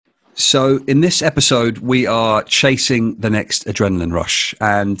So in this episode, we are chasing the next adrenaline rush.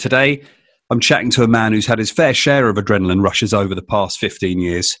 And today I'm chatting to a man who's had his fair share of adrenaline rushes over the past 15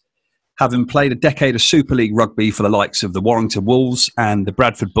 years. Having played a decade of Super League rugby for the likes of the Warrington Wolves and the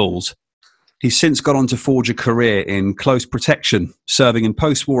Bradford Bulls, he's since gone on to forge a career in close protection, serving in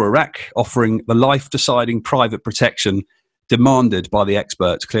post-war Iraq, offering the life-deciding private protection demanded by the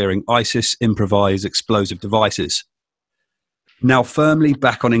experts clearing ISIS improvised explosive devices. Now firmly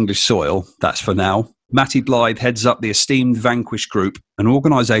back on English soil, that's for now, Matty Blythe heads up the esteemed Vanquish Group, an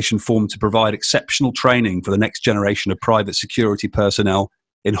organisation formed to provide exceptional training for the next generation of private security personnel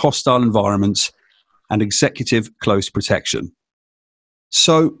in hostile environments and executive close protection.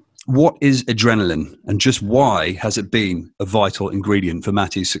 So, what is adrenaline, and just why has it been a vital ingredient for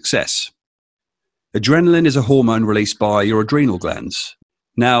Matty's success? Adrenaline is a hormone released by your adrenal glands.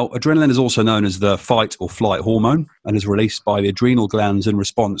 Now, adrenaline is also known as the fight or flight hormone and is released by the adrenal glands in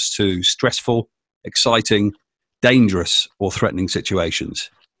response to stressful, exciting, dangerous or threatening situations.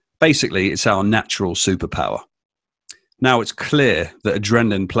 Basically, it's our natural superpower. Now, it's clear that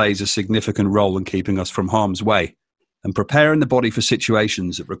adrenaline plays a significant role in keeping us from harm's way and preparing the body for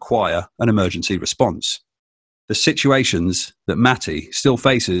situations that require an emergency response. The situations that Matty still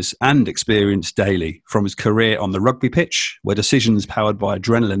faces and experiences daily, from his career on the rugby pitch, where decisions powered by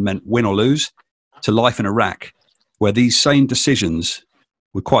adrenaline meant win or lose, to life in Iraq, where these same decisions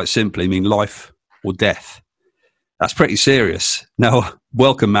would quite simply mean life or death. That's pretty serious. Now,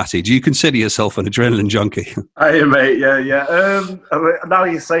 welcome, Matty. Do you consider yourself an adrenaline junkie? Hey, mate. Yeah. Now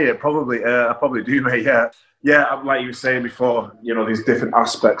you say it, I probably do, mate. Yeah. Like you were saying before, these different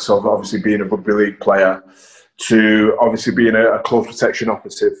aspects of obviously being a rugby league player to obviously being a close protection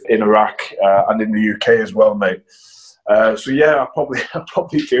operative in Iraq and in the UK as well, mate. So yeah, I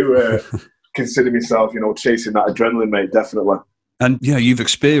probably do consider myself, chasing that adrenaline, mate. Definitely. And you've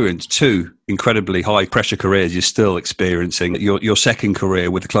experienced two incredibly high pressure careers. You're still experiencing your second career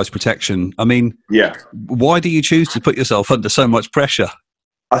with the close protection. I mean, yeah. Why do you choose to put yourself under so much pressure?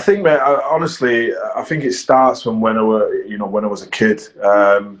 I think, mate. Honestly, I think it starts from when I was a kid.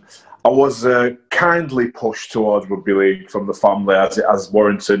 I was kindly pushed towards rugby league from the family as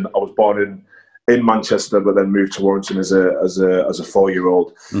Warrington. I was born in Manchester, but then moved to Warrington as a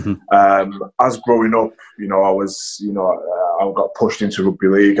 4-year-old. Mm-hmm. As growing up, I got pushed into rugby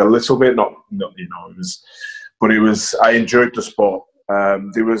league a little bit. I enjoyed the sport.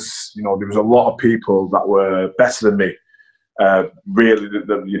 There was a lot of people that were better than me. Really,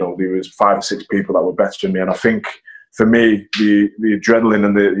 there was 5 or 6 people that were better than me, and I think for me, the adrenaline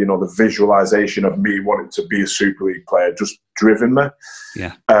and the visualization of me wanting to be a Super League player just driven me.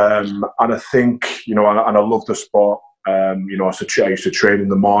 Yeah. And I think, and I love the sport. I used to train in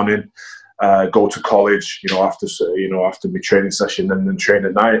the morning, go to college, after my training session, and then train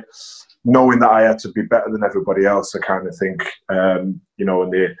at night, knowing that I had to be better than everybody else. I kind of think, and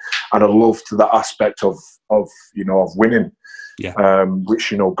I loved that aspect of winning,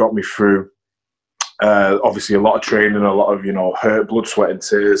 which got me through. Obviously, a lot of training, a lot of hurt, blood, sweat, and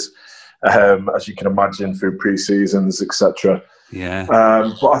tears, as you can imagine, through pre-seasons, etc. Yeah.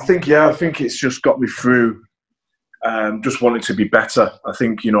 But I think it's just got me through. Just wanting to be better. I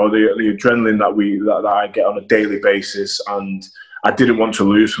think the adrenaline that I get on a daily basis, and I didn't want to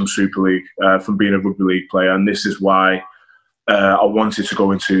lose from Super League, from being a rugby league player, and this is why I wanted to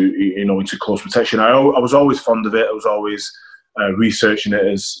go into close protection. I was always fond of it. I was always researching it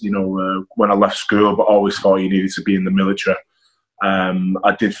as when I left school, but always thought you needed to be in the military.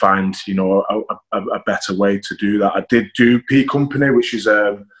 I did find a better way to do that. I did do P Company, which is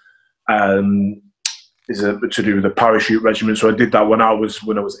to do with the parachute regiment. So I did that when I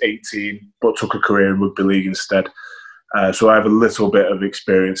was 18, but took a career in rugby league instead. So I have a little bit of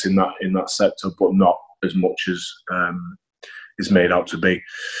experience in that sector, but not as much as is made out to be.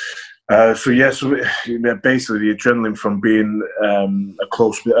 So basically the adrenaline from being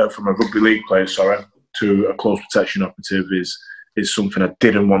from a rugby league player, to a close protection operative is something I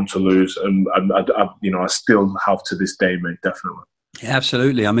didn't want to lose, and I still have to this day, mate. Definitely. Yeah,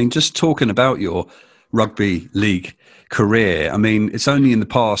 absolutely. I mean, just talking about your rugby league career, I mean, it's only in the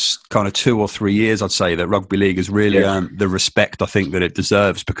past kind of 2 or 3 years, I'd say, that rugby league has really earned the respect I think that it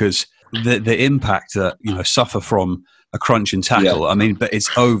deserves, because the impact that suffer from a crunch and tackle. I mean, but it's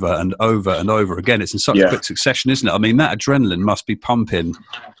over and over and over again. It's in such quick succession, isn't it? I mean, that adrenaline must be pumping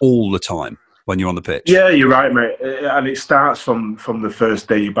all the time when you're on the pitch. Yeah, you're right, mate. And it starts from the first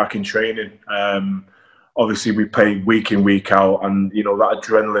day you're back in training. Obviously, we play week in, week out, and that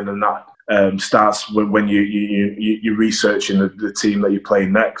adrenaline and that starts when you're researching the team that you're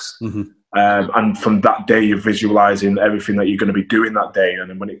playing next. Mm-hmm. And from that day, you're visualizing everything that you're going to be doing that day. And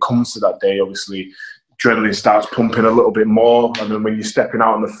then when it comes to that day, obviously, adrenaline starts pumping a little bit more. And then when you're stepping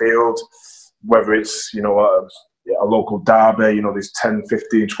out on the field, whether it's, a local derby, there's 10,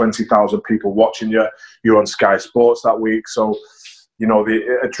 15, 20,000 people watching you. You're on Sky Sports that week. So, the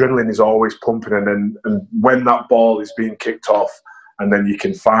adrenaline is always pumping. And when that ball is being kicked off, and then you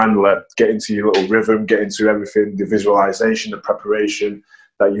can finally get into your little rhythm, get into everything, the visualization, the preparation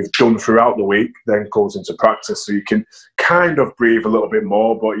that you've done throughout the week, then goes into practice. So you can kind of breathe a little bit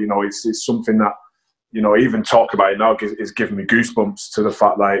more. But, it's something that, even talk about it now is giving me goosebumps to the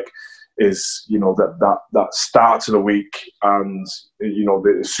fact, that start to the week, and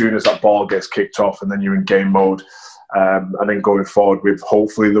as soon as that ball gets kicked off, and then you're in game mode, and then going forward with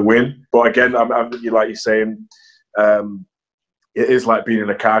hopefully the win. But again, I'm like you're saying, it is like being in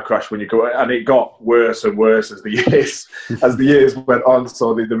a car crash when you go, and it got worse and worse as the years went on.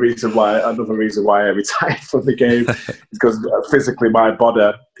 So another reason why I retired from the game is because physically my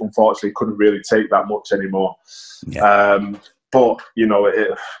body unfortunately couldn't really take that much anymore. Yeah. But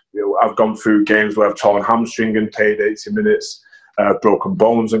I've gone through games where I've torn hamstring and played 80 minutes, broken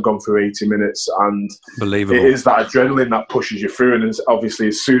bones and gone through 80 minutes, and Believable. It is that adrenaline that pushes you through. And obviously,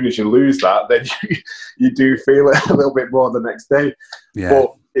 as soon as you lose that, then you do feel it a little bit more the next day. Yeah.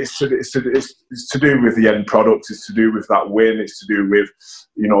 But it's to do with the end product. It's to do with that win. It's to do with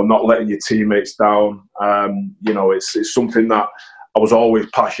not letting your teammates down. It's something that I was always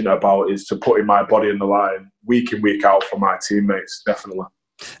passionate about, is to putting my body in the line week in, week out for my teammates, definitely.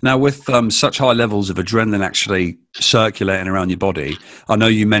 Now, with such high levels of adrenaline actually circulating around your body, I know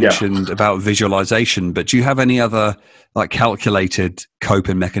you mentioned about visualization, but do you have any other calculated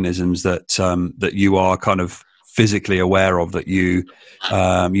coping mechanisms that you are kind of physically aware of, that you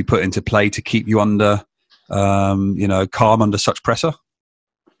put into play to keep you under, calm under such pressure?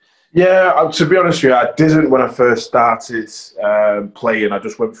 Yeah, to be honest with you, I didn't when I first started playing. I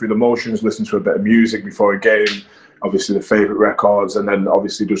just went through the motions, listened to a bit of music before a game, obviously the favourite records, and then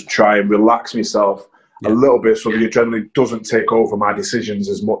obviously just try and relax myself a little bit so the adrenaline doesn't take over my decisions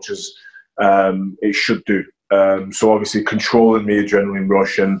as much as it should do. So obviously controlling the adrenaline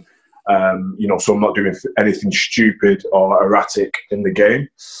rush, and so I'm not doing anything stupid or erratic in the game.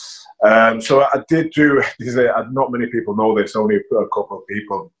 So I did do, not many people know this, only a couple of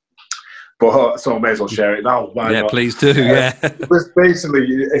people. But so I may as well share it now. Why not? Please do. Yeah. Basically,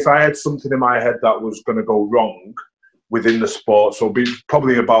 if I had something in my head that was going to go wrong within the sport, so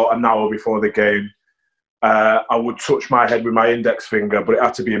probably about an hour before the game, I would touch my head with my index finger, but it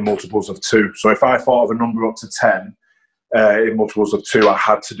had to be in multiples of 2. So if I thought of a number up to 10 in multiples of 2, I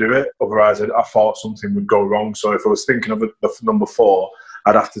had to do it. Otherwise, I thought something would go wrong. So if I was thinking of the number 4,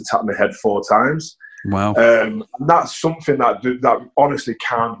 I'd have to tap my head 4 times. Wow. And that's something that honestly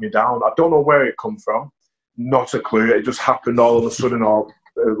calmed me down. I don't know where it come from. Not a clue. It just happened all of a sudden, or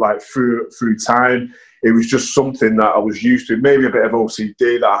through time. It was just something that I was used to. Maybe a bit of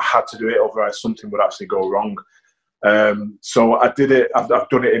OCD that I had to do it, otherwise something would actually go wrong. So I did it. I've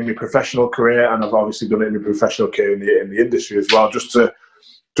done it in my professional career, and I've obviously done it in my professional career in the industry as well, just to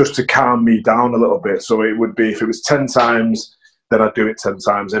calm me down a little bit. So it would be, if it was 10 times, then I'd do it 10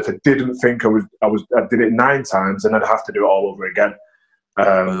 times. If I didn't think I did it 9 times, then I'd have to do it all over again.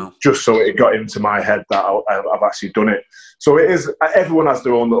 Just so it got into my head that I've actually done it. So it is. Everyone has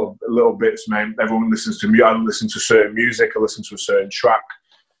their own little bits, man. Everyone listens to me. I listen to certain music. I listen to a certain track,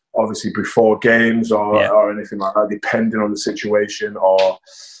 obviously before games or anything like that, depending on the situation.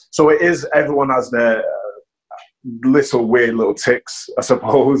 So it is. Everyone has their weird little tics, I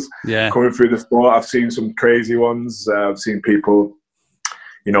suppose. Yeah. Coming through the sport, I've seen some crazy ones. I've seen people.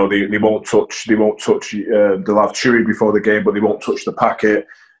 They won't touch. They'll have chewy before the game, but they won't touch the packet.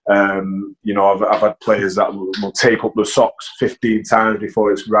 I've had players that will tape up the socks 15 times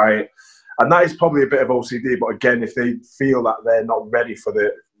before it's right, and that is probably a bit of OCD. But again, if they feel that they're not ready for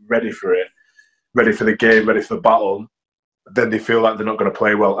the game, ready for the battle, then they feel like they're not going to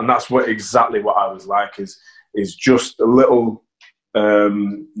play well. And that's exactly what I was like. Is just a little,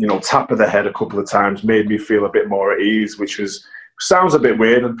 tap of the head a couple of times made me feel a bit more at ease, which sounds a bit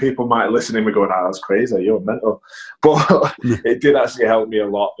weird, and people might listen and be going, "Oh, that's crazy, you're mental." But it did actually help me a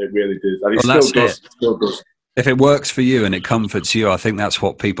lot. It really did, and it still does. If it works for you and it comforts you, I think that's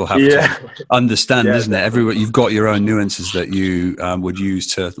what people have to understand, isn't it? Everyone, you've got your own nuances that you would use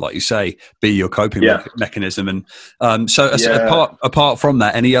to, like you say, be your coping mechanism. And apart from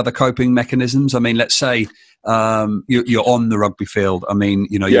that, any other coping mechanisms? I mean, let's say you're on the rugby field. I mean,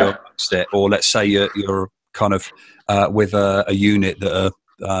 you're amongst it, or let's say you're kind of with a unit that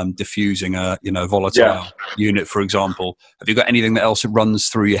diffusing a volatile unit, for example. Have you got anything else that runs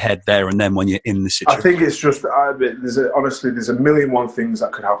through your head there and then when you're in the situation? I think it's just there's a million one things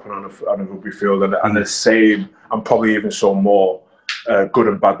that could happen on a rugby field, and the same, and probably even so more. Good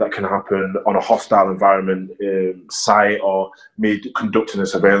and bad that can happen on a hostile environment, site, or me conducting a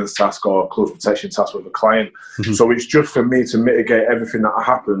surveillance task or a close protection task with a client. So it's just for me to mitigate everything that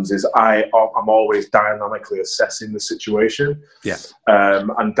happens. Is I'm always dynamically assessing the situation,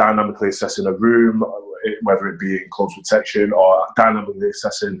 and dynamically assessing a room, whether it be in close protection or dynamically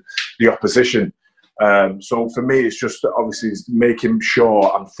assessing the opposition. So for me, it's just obviously making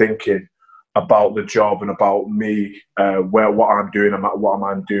sure I'm thinking about the job and about me, what I'm doing and what am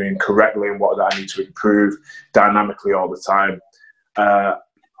I doing correctly and what I need to improve dynamically all the time.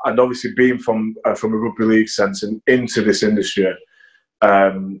 And obviously being from a rugby league sense and into this industry,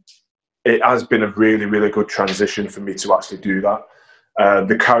 it has been a really, really good transition for me to actually do that.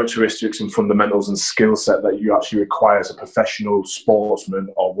 The characteristics and fundamentals and skill set that you actually require as a professional sportsman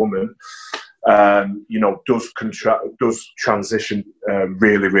or woman, does transition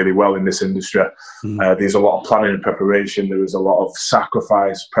really, really well in this industry. There's a lot of planning and preparation. There is a lot of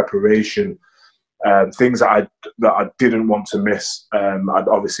sacrifice, preparation, things that I didn't want to miss.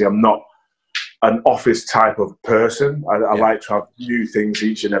 Obviously, I'm not an office type of person. I like to have new things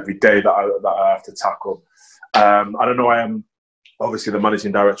each and every day that I have to tackle. I don't know. I am obviously the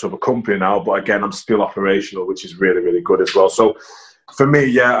managing director of a company now, but again, I'm still operational, which is really, really good as well. So for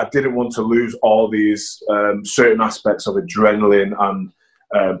me, I didn't want to lose all these certain aspects of adrenaline and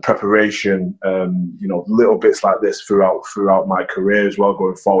preparation, little bits like this throughout my career as well,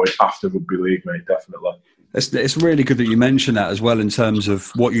 going forward after rugby league, mate, definitely. It's really good that you mentioned that as well in terms of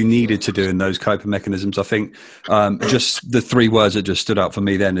what you needed to do in those coping mechanisms. I think just the three words that just stood out for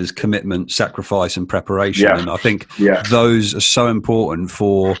me then is commitment, sacrifice and preparation. And I think those are so important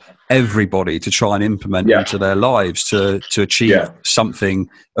for everybody to try and implement into their lives to achieve something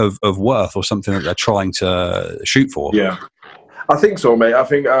of worth or something that they're trying to shoot for. Yeah. I think so, mate. I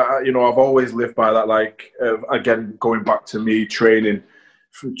think, I've always lived by that. Like, again, going back to me training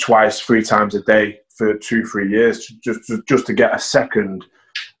twice, 3 times a day for 2-3 years, just to get a second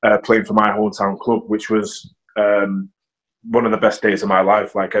playing for my hometown club, which was one of the best days of my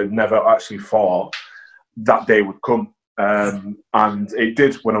life. Like, I never actually thought that day would come. And it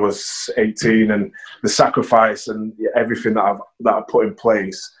did when I was 18, and the sacrifice and everything that I put in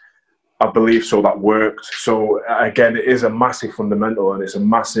place, I believe so that worked. So again, it is a massive fundamental, and it's a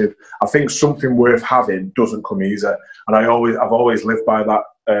massive, I think something worth having doesn't come easy. And I've always lived by that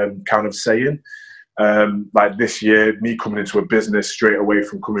kind of saying. Like this year, me coming into a business straight away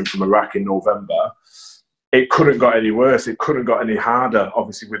from coming from Iraq in November, it couldn't got any worse. It couldn't got any harder,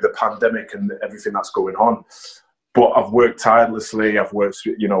 obviously with the pandemic and everything that's going on. But I've worked tirelessly. I've worked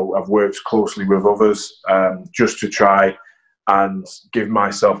closely with others, just to try and give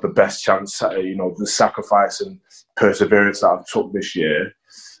myself the best chance. The sacrifice and perseverance that I've took this year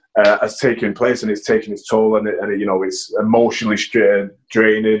has taken place, and it's taken its toll, and it's emotionally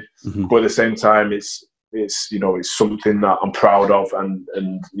draining. But at the same time, it's something that I'm proud of, and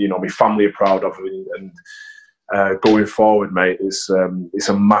my family are proud of, and going forward, mate, it's a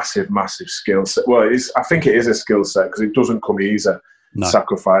massive skill set. Well, I think it is a skill set because it doesn't come easy. No.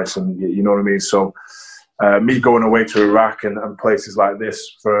 Sacrifice, and you know what I mean. So, me going away to Iraq and places like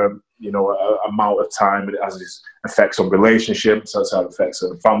this for a amount of time, and it has its effects on relationships, that's how it affects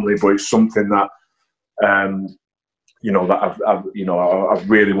the family. But it's something that I've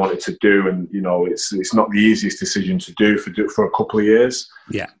really wanted to do, and it's not the easiest decision to do for a couple of years.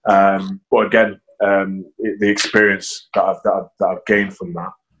 Yeah. But again, the experience that I've gained from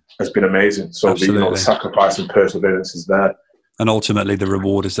that has been amazing. So the sacrifice and perseverance is there, and ultimately the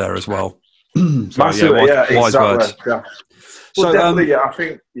reward is there as well. Massively, wise words. Yeah. Well, definitely, I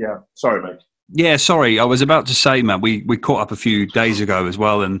think, sorry, mate. Yeah, sorry. I was about to say, man, we caught up a few days ago as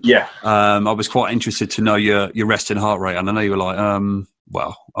well, and I was quite interested to know your resting heart rate, and I know you were like,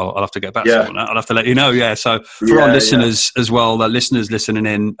 well, I'll have to get back to you on that. I'll have to let you know. Yeah. So for our listeners as well, the listeners listening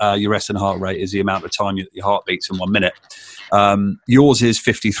in, your resting heart rate is the amount of time your heart beats in 1 minute. Yours is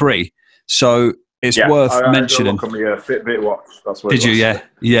 53. So it's worth mentioning. Look on my Fitbit watch. That's what Did you?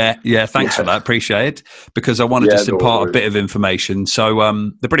 Yeah. Thanks for that. Appreciate it. Because I want to just impart a bit of information. So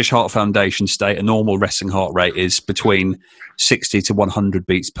the British Heart Foundation state a normal resting heart rate is between 60 to 100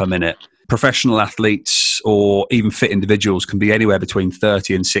 beats per minute. Professional athletes or even fit individuals can be anywhere between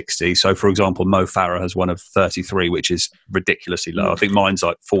 30 and 60. So, for example, Mo Farah has one of 33, which is ridiculously low. I think mine's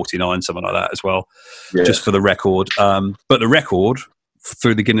like 49, something like that as well, just for the record. But the record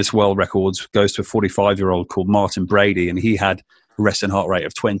through the Guinness World Records goes to a 45-year-old called Martin Brady, and he had resting heart rate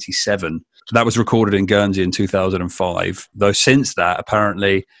of 27. That was recorded in Guernsey in 2005. Though since that,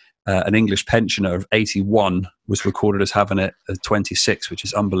 apparently, an English pensioner of 81 was recorded as having it at 26, which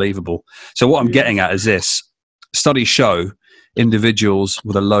is unbelievable. So what I'm getting at is this. Studies show individuals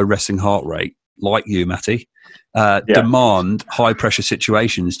with a low resting heart rate, like you, Matty, demand high-pressure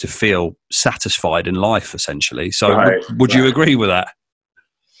situations to feel satisfied in life, essentially. So would you agree with that?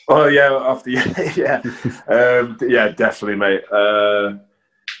 Oh, yeah, definitely, mate. I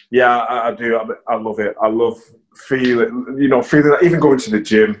do. I love it. I love feeling that even going to the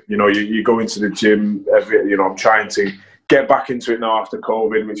gym, you go into the gym I'm trying to get back into it now after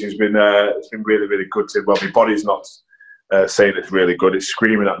COVID, which has been, it's been really, really good well, my body's not saying it's really good. It's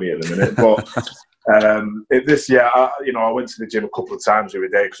screaming at me at the minute. But I went to the gym a couple of times every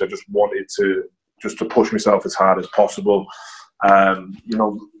day because I just wanted to push myself as hard as possible.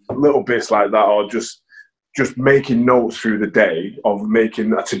 Little bits like that, or just making notes through the day, of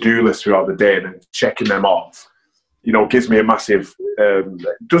making a to-do list throughout the day and then checking them off, gives me a massive,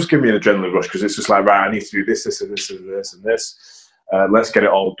 does give me an adrenaline rush, because it's just like, right, I need to do this, this, and this, and this, and this. Let's get it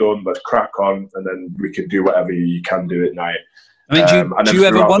all done. Let's crack on, and then we can do whatever you can do at night. I mean, do you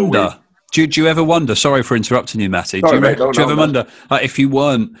ever wonder? Do you ever wonder? Sorry for interrupting you, Matty. Do you ever wonder, like, if you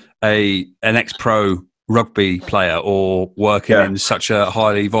weren't an ex-pro rugby player or working in such a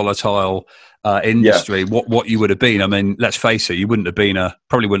highly volatile industry, what you would have been? I mean, let's face it, you maybe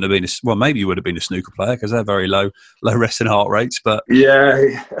you would have been a snooker player, because they're very low resting heart rates. But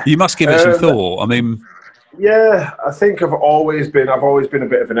you must give it some thought. I mean, I think I've always been a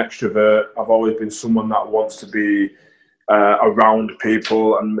bit of an extrovert. I've always been someone that wants to be around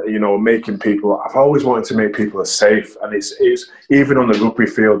people, and making people. I've always wanted to make people safe, and it's even on the rugby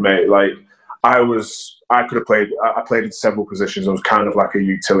field, mate. Like I played in several positions. I was kind of like a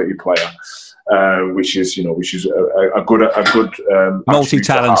utility player, which is a good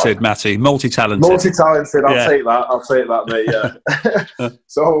multi-talented, Matty. Multi-talented. I'll take that, mate. Yeah.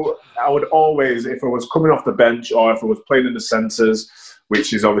 So I would always, if I was coming off the bench or if I was playing in the centres,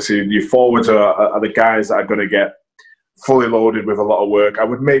 which is obviously your forwards are the guys that are going to get fully loaded with a lot of work, I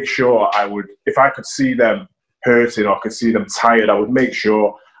would make sure if I could see them hurting or could see them tired, I would make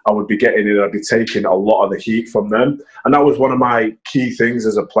sure I would be getting in, I'd be taking a lot of the heat from them. And that was one of my key things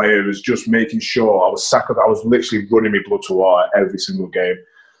as a player, was just making sure I was literally running my blood to water every single game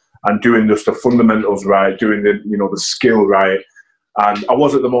and doing just the fundamentals right, doing the skill right. And I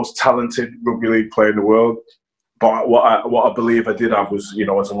wasn't the most talented rugby league player in the world, but what I believe I did have was,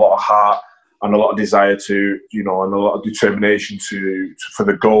 was a lot of heart and a lot of desire to, and a lot of determination for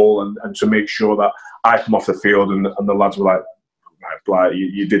the goal and to make sure that I come off the field and the lads were like, Blythe,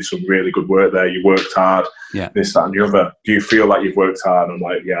 you did some really good work there. You worked hard, this, that, and the other. Do you feel like you've worked hard? I'm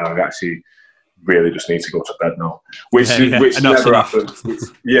like, I actually really just need to go to bed now. Which never happens.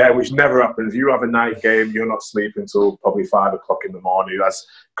 Which never happens. You have a night game, you're not sleeping until probably 5 o'clock in the morning. That's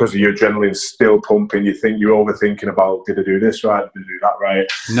because your adrenaline's still pumping. You think you're overthinking about, did I do this right? Did I do that right?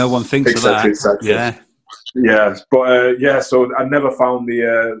 No one thinks of that. So I never found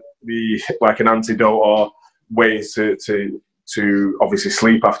the like an antidote or ways to obviously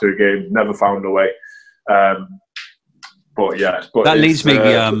sleep after a game. Never found a way. That leads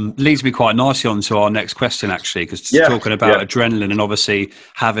me quite nicely on to our next question, actually, because talking about adrenaline and obviously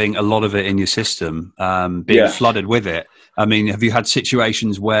having a lot of it in your system, being flooded with it. I mean, have you had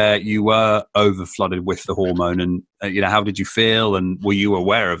situations where you were over flooded with the hormone, and how did you feel, and were you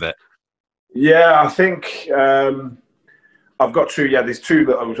aware of it? Yeah, I think I've got two. Yeah, there's two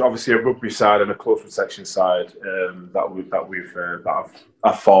that was obviously a rugby side and a close protection side that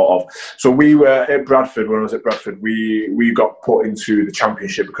I've thought of. So we were at Bradford. When I was at Bradford, we got put into the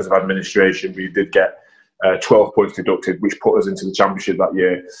championship because of administration. We did get 12 points deducted, which put us into the championship that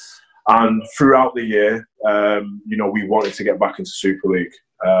year. And throughout the year, we wanted to get back into Super League,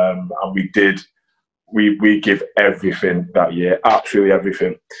 and we did. We give everything that year, absolutely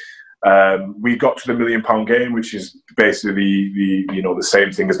everything. We got to the £1 million game, which is basically the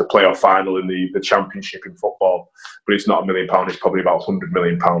same thing as the playoff final in the championship in football, but it's not £1 million. It's probably about £100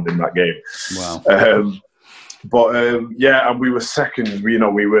 million in that game. Wow. And we were second. We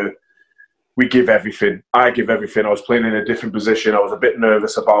give everything. I give everything. I was playing in a different position. I was a bit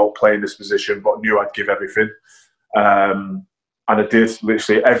nervous about playing this position, but knew I'd give everything. And I did.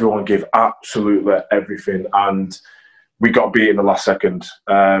 Literally, everyone gave absolutely everything, and we got beat in the last second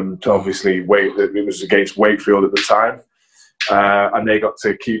to obviously it was against Wakefield at the time, and they got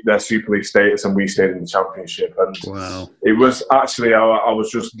to keep their Super League status, and we stayed in the Championship. And it was actually I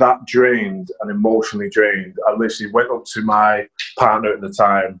was just that drained and emotionally drained. I literally went up to my partner at the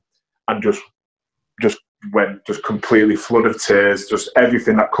time and just went just completely flood of tears, just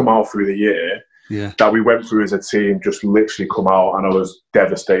everything that come out through the year that we went through as a team just literally come out, and I was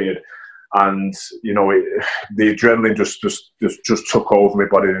devastated. And you know, the adrenaline just took over my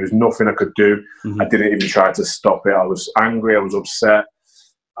body. There was nothing I could do. I didn't even try to stop it. I was angry. I was upset.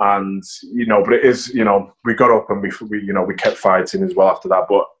 And you know, but it is, you know, we got up and we you know, we kept fighting as well after that.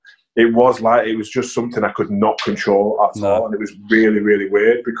 But it was just something I could not control at all, and it was really, really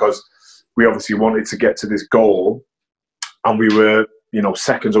weird because we obviously wanted to get to this goal, and we were, you know,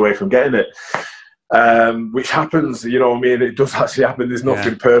 seconds away from getting it. Which happens, you know what I mean? It does actually happen. There's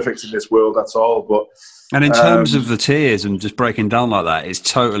nothing perfect in this world at all. But and in terms of the tears and just breaking down like that, it's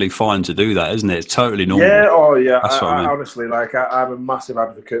totally fine to do that, isn't it? It's totally normal. Yeah, That's what I mean. Honestly, like I'm a massive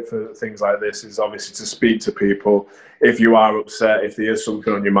advocate for things like this. Is obviously to speak to people if you are upset, if there is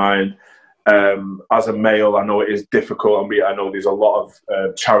something on your mind. As a male, I know it is difficult, and I know there's a lot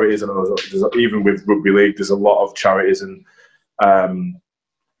of charities, and there's, even with rugby league, there's a lot of charities and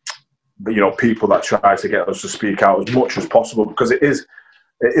you know, people that try to get us to speak out as much as possible, because it is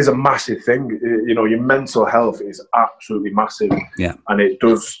a massive thing. You know, your mental health is absolutely massive, and it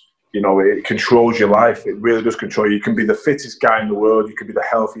does, you know, it controls your life. It really does control you. You can be the fittest guy in the world, you can be the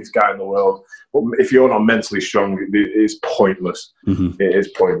healthiest guy in the world, but if you're not mentally strong, it is pointless. It is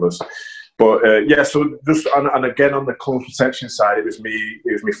pointless. But so just and again on the close protection side, it was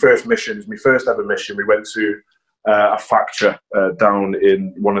my first mission. It was my first ever mission. We went to a factory down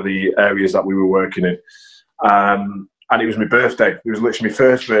in one of the areas that we were working in, and it was my birthday. It was literally my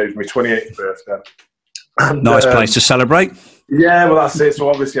first birthday. It was my 28th birthday. And, nice place to celebrate. Yeah, well, that's it. So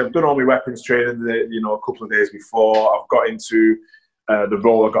obviously, I've done all my weapons training, you know, a couple of days before. I've got into the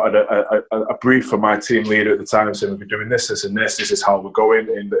role. I got a brief from my team leader at the time saying, we'll be doing this, this, and this. This is how we're going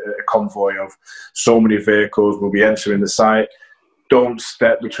in a convoy of so many vehicles. We'll be entering the site. Don't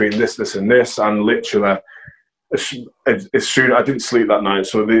step between this, this, and this. And literally, as soon I didn't sleep that night,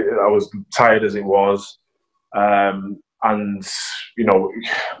 so I was tired as it was. And you know,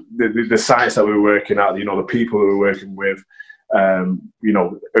 the sites that we were working at, you know, the people that we were working with, you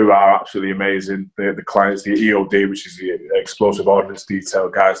know, who are absolutely amazing. The clients, the EOD, which is the explosive ordnance detail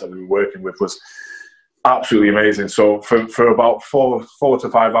guys that we were working with, was absolutely amazing. So for about 4 to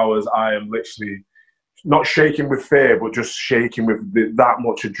 5 hours, I am literally not shaking with fear, but just shaking with that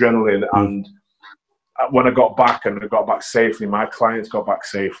much adrenaline. And when I got back, and I got back safely, my clients got back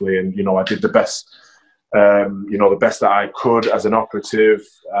safely, and you know, I did the best. You know, the best that I could as an operative.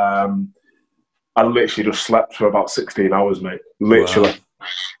 I literally just slept for about 16 hours, mate. Literally.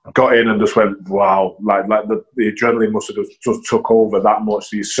 Wow. Got in and just went, wow. Like the adrenaline must have just took over that much.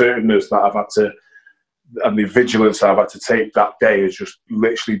 The assertiveness that I've had to, and the vigilance that I've had to take that day has just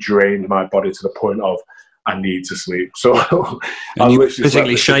literally drained my body to the point of, I need to sleep. So I you were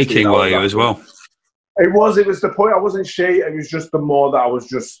physically shaking, were you, as well? It was the point. I wasn't shaking. It was just the more that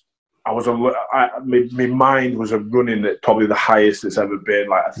my mind was running at probably the highest it's ever been,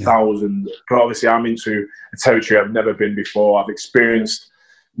 like 1,000. But obviously, I'm into a territory I've never been before. I've experienced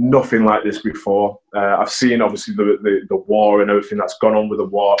nothing like this before. I've seen obviously the war and everything that's gone on with the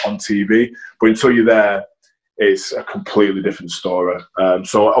war on TV, but until you're there, it's a completely different story.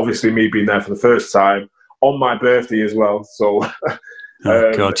 So obviously, me being there for the first time on my birthday as well. So.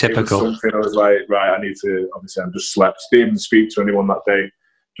 Oh God, typical. It was something I was like, right, I need to. Obviously, I just slept. Didn't even speak to anyone that day.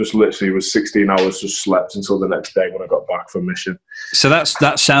 Just literally was 16 hours, just slept until the next day when I got back from mission. So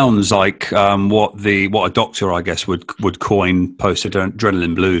that sounds like what a doctor, I guess, would coin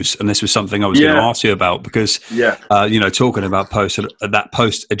post-adrenaline blues. And this was something I was going to ask you about, because you know, talking about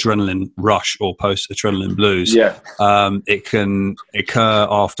post-adrenaline rush or post-adrenaline blues, it can occur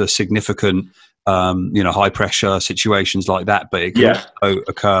after significant you know, high pressure situations like that, but it can also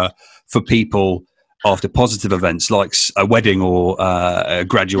occur for people after positive events like a wedding or a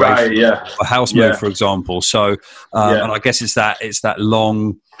graduation, a house move, for example. So, and I guess it's that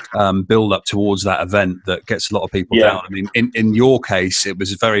long build up towards that event that gets a lot of people down. I mean, in your case, it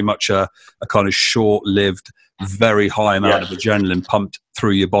was very much a kind of short-lived, very high amount of adrenaline pumped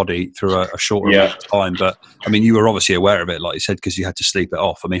through your body through a shorter amount of time. But I mean, you were obviously aware of it, like you said, because you had to sleep it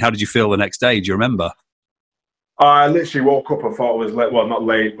off. I mean, how did you feel the next day? Do you remember? I literally woke up. I thought it was late. Well, not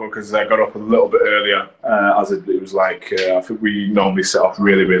late, because I got up a little bit earlier. As it was like, I think we normally set off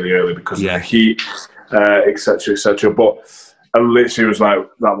really, really early because of the heat, etc., etc. But I literally was like,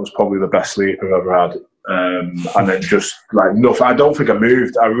 that was probably the best sleep I've ever had. And then just like nothing. I don't think I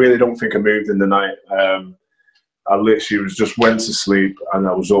moved. I really don't think I moved in the night. I literally just went to sleep, and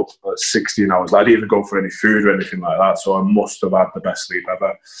I was up at 16 hours. I didn't even go for any food or anything like that, so I must have had the best sleep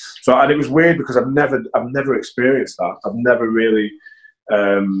ever. So, and it was weird because I've never experienced that. I've never really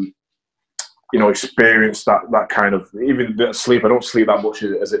experience that kind of, even sleep. I don't sleep that much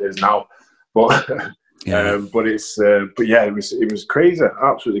as it is now, but Yeah. it was crazy,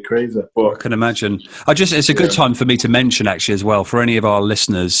 absolutely crazy. But I can imagine. It's a good time for me to mention, actually, as well, for any of our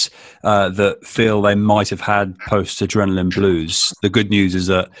listeners that feel they might have had post-adrenaline blues. The good news is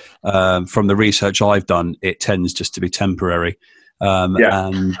that from the research I've done, it tends just to be temporary.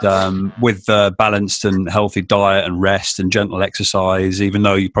 And with balanced and healthy diet and rest and gentle exercise, even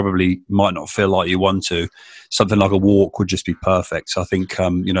though you probably might not feel like you want to, something like a walk would just be perfect. So I think,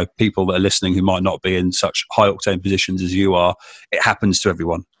 people that are listening who might not be in such high octane positions as you are, it happens to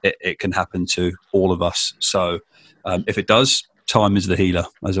everyone. It can happen to all of us. So if it does, time is the healer,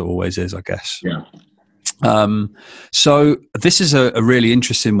 as it always is, I guess. Yeah. So this is a really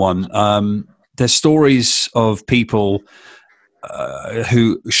interesting one. There's stories of people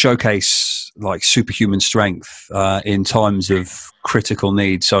who showcase like superhuman strength in times of critical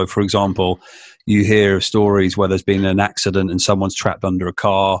need. So, for example, you hear of stories where there's been an accident and someone's trapped under a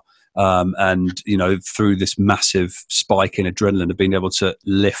car, and through this massive spike in adrenaline of being able to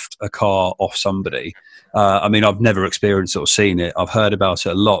lift a car off somebody. I've never experienced it or seen it. I've heard about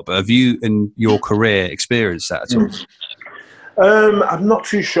it a lot, but have you, in your career, experienced that at all? I'm not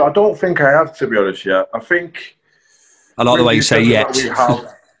too sure. I don't think I have, to be honest. Yet, I think. I like the way you say yet.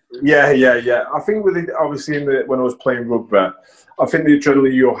 Yeah. I think obviously when I was playing rugby, I think the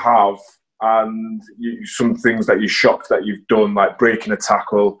adrenaline you'll have and some things that you're shocked that you've done, like breaking a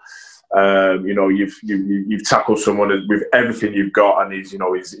tackle. You've tackled someone with everything you've got, and he's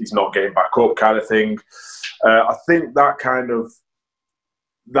not getting back up, kind of thing. I think that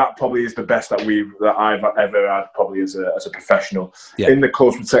probably is the best that I've ever had, probably as a professional. Yeah. In the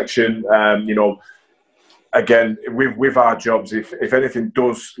close protection. Again, with our jobs, if anything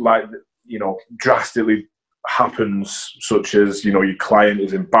does drastically happens, such as your client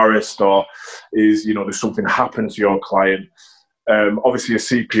is embarrassed or there's something happened to your client, obviously as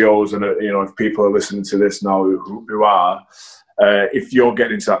CPOs and if people are listening to this now who are, if you're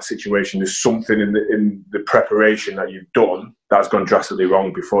getting into that situation, there's something in the preparation that you've done that's gone drastically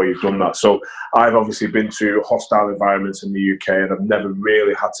wrong before you've done that. So I've obviously been to hostile environments in the UK, and I've never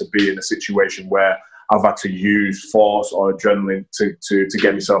really had to be in a situation where I've had to use force or adrenaline to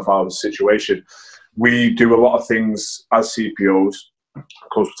get myself out of the situation. We do a lot of things as CPOs,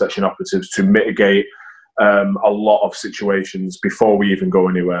 close protection operatives, to mitigate a lot of situations before we even go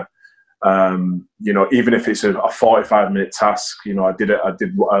anywhere. Even if it's a 45-minute task, I did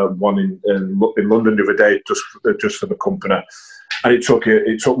one in London the other day just for the company, and it took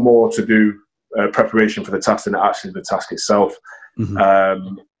more to do preparation for the task than actually the task itself.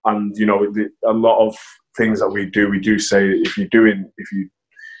 Mm-hmm. And a lot of things that we do say, if you've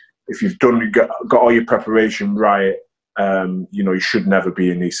got all your preparation right, you should never be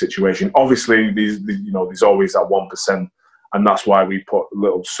in these situations. Obviously, there's always that 1%, and that's why we put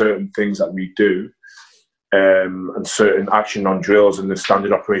little certain things that we do, and certain action on drills and the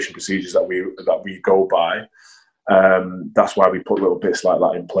standard operation procedures that we go by. That's why we put little bits like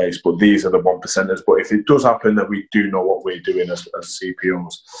that in place. But these are the 1%ers. But if it does happen, then we do know what we're doing as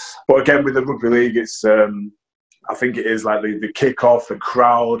CPOs. But again, with the rugby league, it's I think it is like the kick-off, the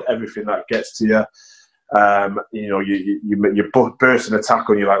crowd, everything that gets to you. You burst an attack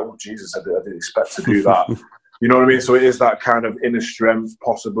and you're like, oh Jesus, I didn't expect to do that. You know what I mean? So it is that kind of inner strength,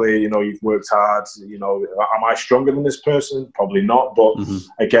 possibly. You've worked hard. Am I stronger than this person? Probably not. But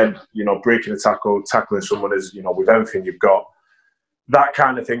again, breaking a tackle, tackling someone is, with everything you've got. That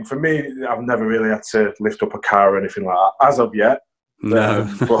kind of thing. For me, I've never really had to lift up a car or anything like that as of yet. No,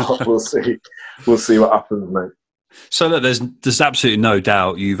 but we'll see. We'll see what happens, mate. So look, there's absolutely no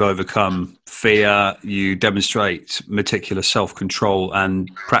doubt you've overcome fear. You demonstrate meticulous self-control and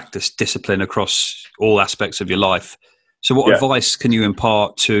practice discipline across all aspects of your life. So what advice can you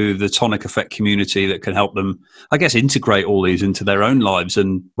impart to the Tonic Effect community that can help them, I guess, integrate all these into their own lives,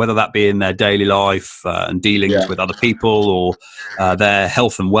 and whether that be in their daily life and dealings with other people, or their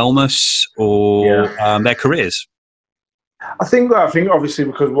health and wellness, or their careers? I think obviously,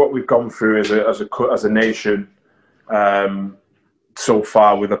 because what we've gone through as a nation, so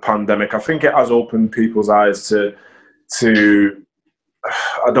far with the pandemic, I think it has opened people's eyes to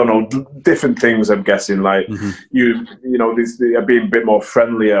I don't know, different things. I'm guessing, like being a bit more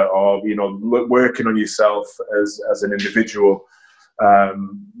friendlier, or working on yourself as an individual,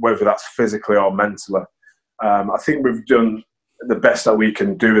 whether that's physically or mentally. I think we've done the best that we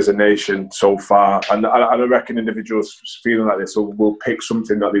can do as a nation so far, and I reckon individuals feeling like this will pick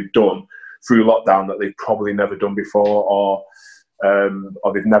something that they've done through lockdown that they've probably never done before, or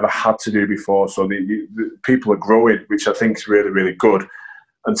they've never had to do before. So the people are growing, which I think is really, really good.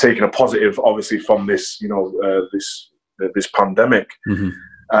 and taking a positive, obviously, from this, this pandemic.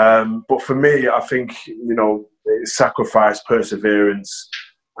 But for me, I think, it's sacrifice, perseverance,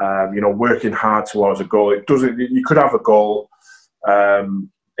 working hard towards a goal. You could have a goal.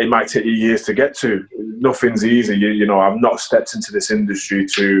 It might take you years to get to. Nothing's easy. I've not stepped into this industry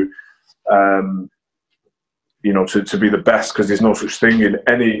to be the best, because there's no such thing in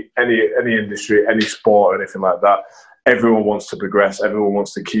any industry, any sport, or anything like that. Everyone wants to progress. Everyone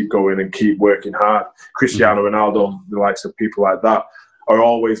wants to keep going and keep working hard. Cristiano Ronaldo, the likes of people like that, are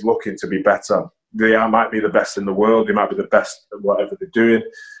always looking to be better. They might be the best in the world. They might be the best at whatever they're doing.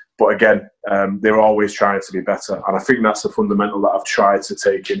 But again, they're always trying to be better. And I think that's the fundamental that I've tried to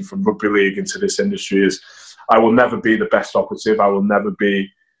take in from rugby league into this industry is I will never be the best operative. I will never be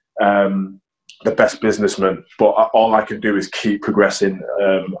the best businessman. But all I can do is keep progressing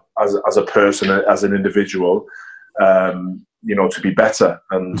as a person, as an individual, to be better.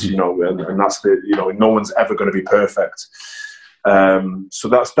 And, and that's no one's ever going to be perfect. So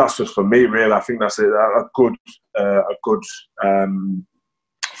that's just for me, really. I think that's a good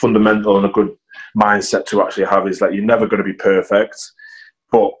fundamental and a good mindset to actually have, is that you're never going to be perfect,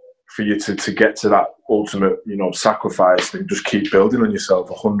 but for you to get to that ultimate, sacrifice, and just keep building on yourself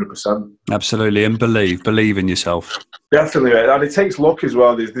 100%. Absolutely, and believe in yourself. Definitely, and it takes luck as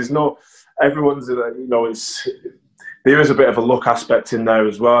well. There's no, everyone's, there is a bit of a luck aspect in there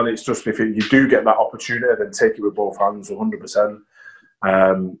as well, and it's just if you do get that opportunity, then take it with both hands, 100%.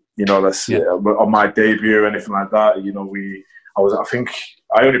 On my debut or anything like that, I think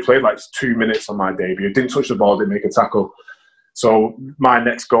I only played like 2 minutes on my debut. Didn't touch the ball, didn't make a tackle. So my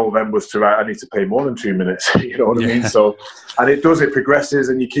next goal then was I need to play more than 2 minutes. You know what I mean? So, and it progresses,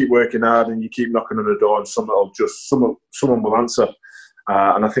 and you keep working hard, and you keep knocking on the door, and someone will answer.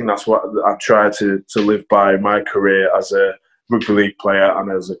 And I think that's what I've tried to live by my career as a rugby league player and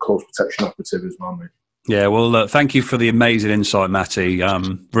as a close protection operative as well, mate. Yeah, well, thank you for the amazing insight, Matty.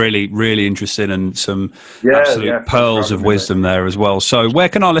 Really, really interesting, and some absolute pearls of wisdom there as well. So where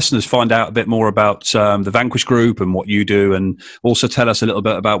can our listeners find out a bit more about the Vanquish Group and what you do, and also tell us a little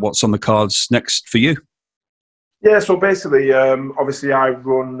bit about what's on the cards next for you? Yeah, so basically, obviously I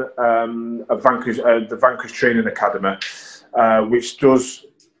run the Vanquish Training Academy, we're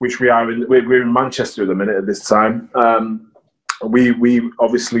in Manchester at the minute at this time. We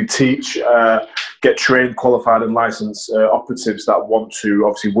obviously teach, get trained, qualified and licensed operatives that want to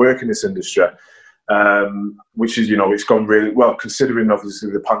obviously work in this industry, which is, it's gone really well, considering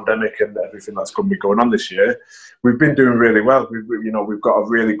obviously the pandemic and everything that's going to be going on this year. We've been doing really well. We've got a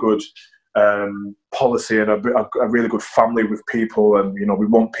really good policy and a really good family with people, and, we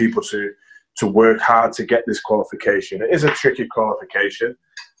want people to work hard to get this qualification. It is a tricky qualification.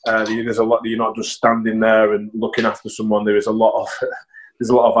 There's a lot. You're not just standing there and looking after someone. There's a lot of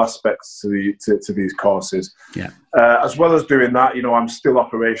aspects to these courses. Yeah. As well as doing that, I'm still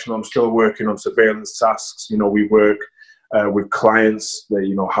operational. I'm still working on surveillance tasks. We work with clients that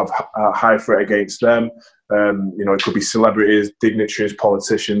have a high threat against them. It could be celebrities, dignitaries,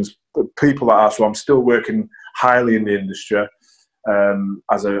 politicians, people like that. So I'm still working highly in the industry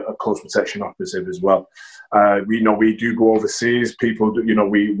as a close protection operative as well. We do go overseas. People,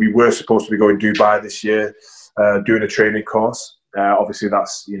 we were supposed to be going to Dubai this year, doing a training course. Obviously,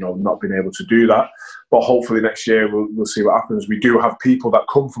 that's not been able to do that. But hopefully next year we'll see what happens. We do have people that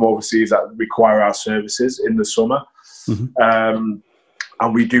come from overseas that require our services in the summer, and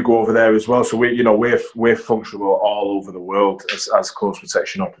we do go over there as well. So we're functional all over the world as close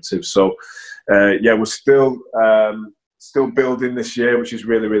protection operatives. So we're still building this year, which is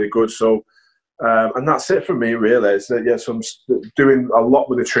really, really good. So. And that's it for me, really. So I'm doing a lot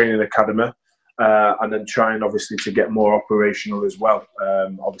with the training academy, and then trying, obviously, to get more operational as well.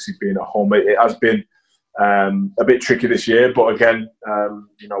 Obviously, being at home, it has been a bit tricky this year, but again,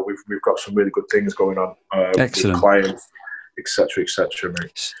 we've got some really good things going on. Excellent. With clients, etc., etc.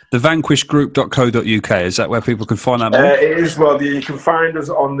 Mate. thevanquishgroup.co.uk, is that where people can find out more? It is. Well, you can find us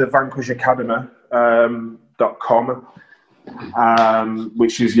on the vanquishacademy.com.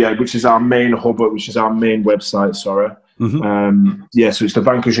 Which is our main hub, which is our main website. Sorry. So it's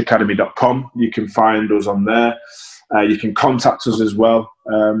thevanquishacademy.com. You can find us on there. You can contact us as well.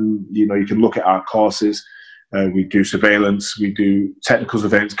 You can look at our courses. We do surveillance. We do technical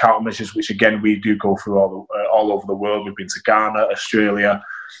surveillance countermeasures, which again we do go through all over the world. We've been to Ghana, Australia.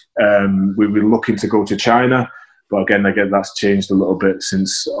 We've been looking to go to China, but again that's changed a little bit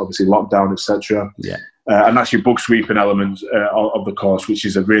since obviously lockdown, etc. Yeah. And that's your bug sweeping element of the course, which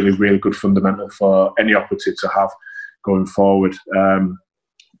is a really, really good fundamental for any operative to have going forward.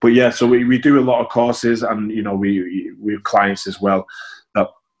 So we do a lot of courses, and we have clients as well that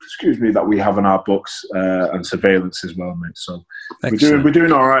that we have on our books and surveillance as well, mate. So Excellent. we're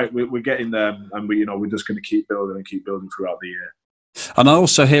doing all right. We're getting there, and we're just going to keep building throughout the year. And I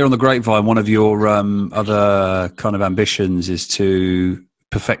also hear on the grapevine one of your other kind of ambitions is to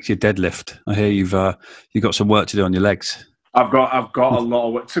perfect your deadlift. I hear you've got some work to do on your legs. I've got a lot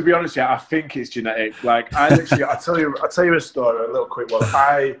of work. To be honest, I think it's genetic. Like I tell you a story, a little quick one.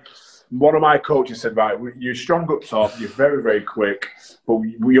 One of my coaches said, right, you're strong up top, you're very, very quick, but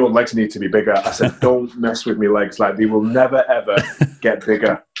your legs need to be bigger. I said, don't mess with my legs. Like, they will never, ever get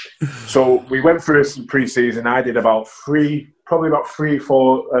bigger. So we went through some pre-season. I did about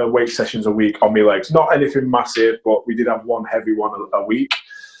 3-4 weight sessions a week on my legs. Not anything massive, but we did have one heavy one a week.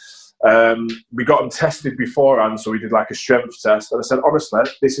 We got them tested beforehand, so we did like a strength test. And I said, honestly,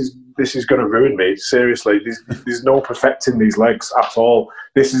 this is going to ruin me. Seriously, there's no perfecting these legs at all.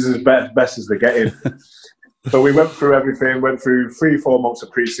 This is as best as they're getting. So we went through everything, went through 3-4 months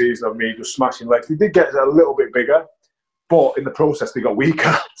of pre-season of me just smashing legs. They did get a little bit bigger, but in the process, they got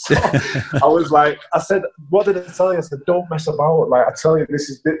weaker. So I was like, I said, what did I tell you? I said, don't mess about. Like, I tell you,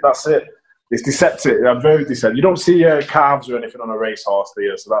 that's it. It's deceptive. I'm very deceptive. You don't see calves or anything on a racehorse, do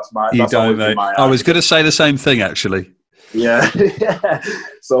you? So that's don't, mate. I was going to say the same thing, actually. Yeah, yeah.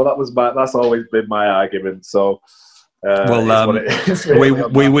 So that's always been my argument. So,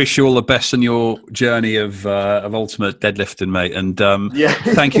 we wish you all the best in your journey of ultimate deadlifting, mate. And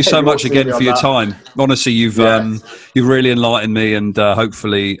thank you so much again for your time. Honestly, you've really enlightened me, and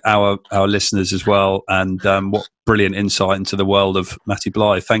hopefully our listeners as well. And what brilliant insight into the world of Matty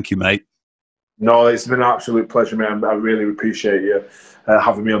Blythe. Thank you, mate. No, it's been an absolute pleasure, mate. I really appreciate you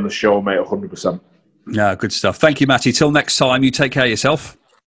having me on the show, mate, 100%. Yeah, good stuff. Thank you, Matty. Till next time, you take care of yourself.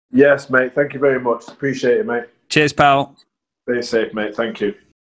 Yes, mate. Thank you very much. Appreciate it, mate. Cheers, pal. Stay safe, mate. Thank you.